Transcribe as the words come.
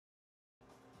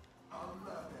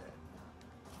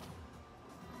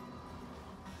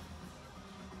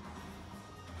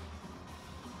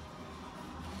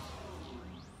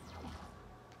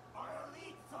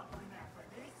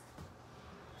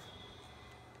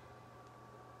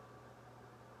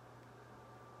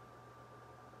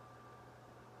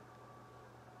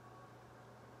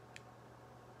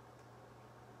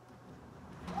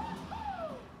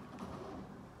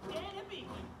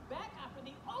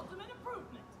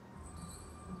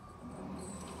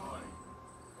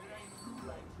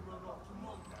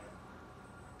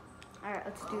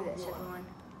Alright, let's do this, everyone.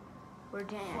 We're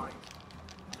Dan.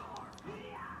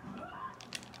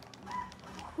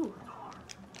 Whew.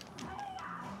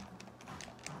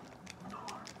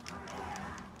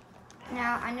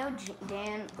 Now, I know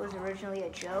Dan was originally a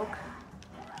joke,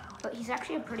 but he's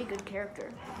actually a pretty good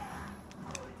character.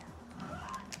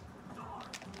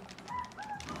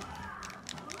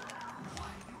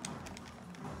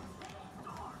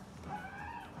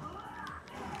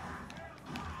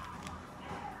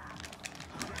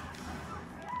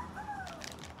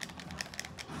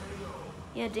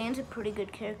 Yeah, Dan's a pretty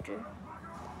good character.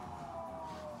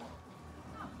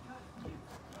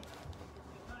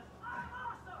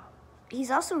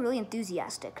 He's also really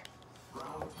enthusiastic.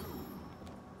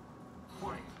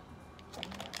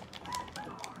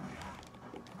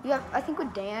 Yeah, I think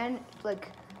with Dan,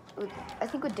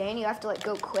 you have to like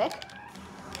go quick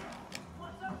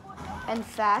and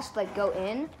fast, like go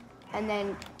in, and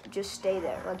then just stay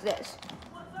there like this.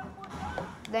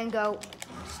 Then go,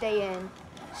 stay in,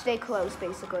 stay close,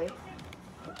 basically.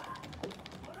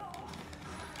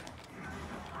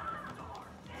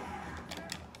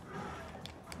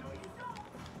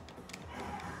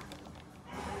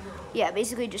 Yeah,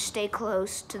 basically just stay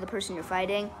close to the person you're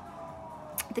fighting.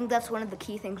 I think that's one of the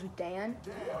key things with Dan.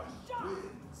 To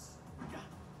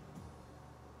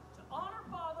honor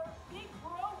Father, Big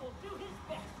Bro will do his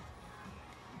best.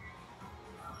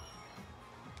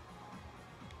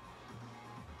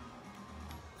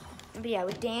 But yeah,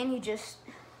 with Dan, you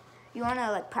want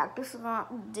to like practice a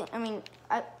lot. I mean,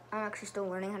 I'm actually still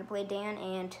learning how to play Dan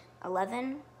and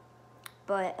 11,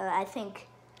 but I think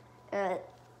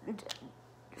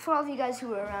for all of you guys who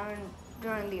were around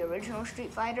during the original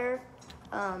Street Fighter,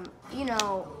 you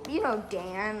know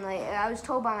Dan. Like I was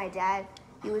told by my dad,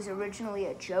 he was originally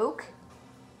a joke,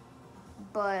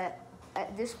 but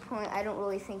at this point, I don't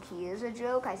really think he is a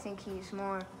joke. I think he's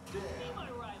more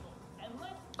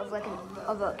of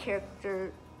a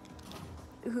character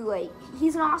who, like,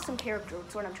 he's an awesome character.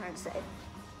 That's what I'm trying to say.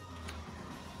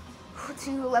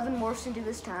 211 morphs into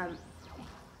this time.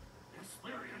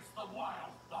 Experience the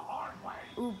wild the hard way.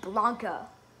 Ooh, Blanca.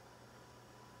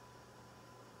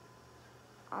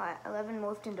 Alright, 11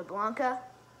 morphed into Blanca.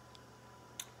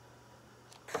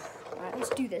 Alright, let's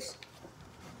do this.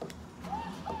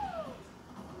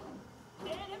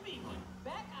 Dan and Beaver,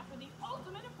 back after the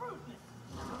ultimate improvement.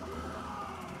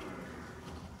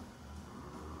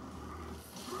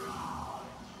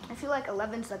 I feel like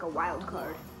 11's like a wild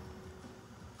card.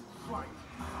 Right.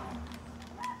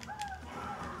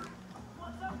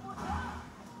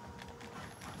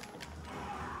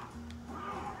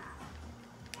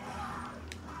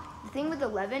 The thing with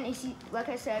 11 is, like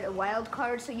I said, a wild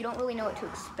card, so you don't really know what to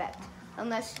expect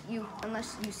unless you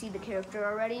see the character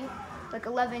already. Like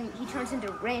 11, he turns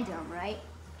into random, right?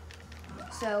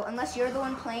 So unless you're the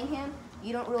one playing him,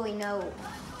 you don't really know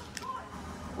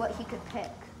what he could pick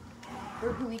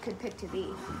or who he could pick to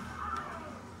be.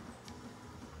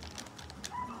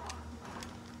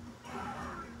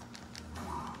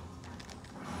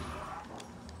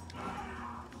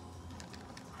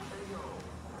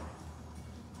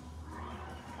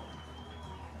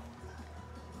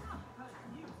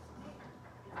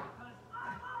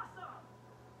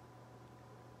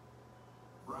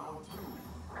 Round 2.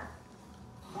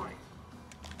 Fight.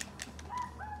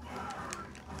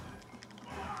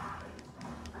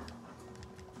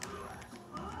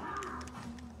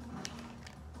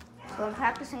 So I'm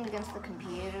practicing against the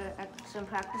computer. So I'm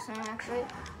practicing actually.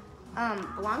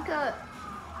 Blanca.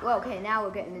 Well, okay, now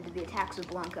we're getting into the attacks of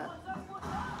Blanca.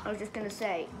 I was just gonna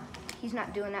say, he's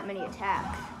not doing that many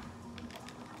attacks,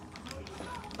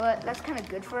 but that's kind of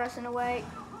good for us in a way.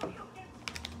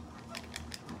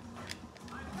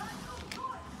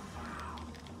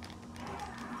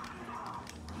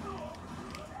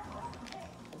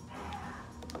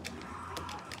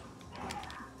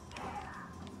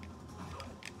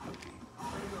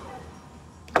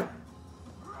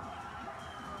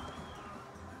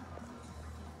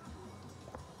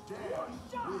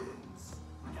 Dan wins.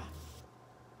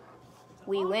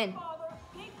 We win.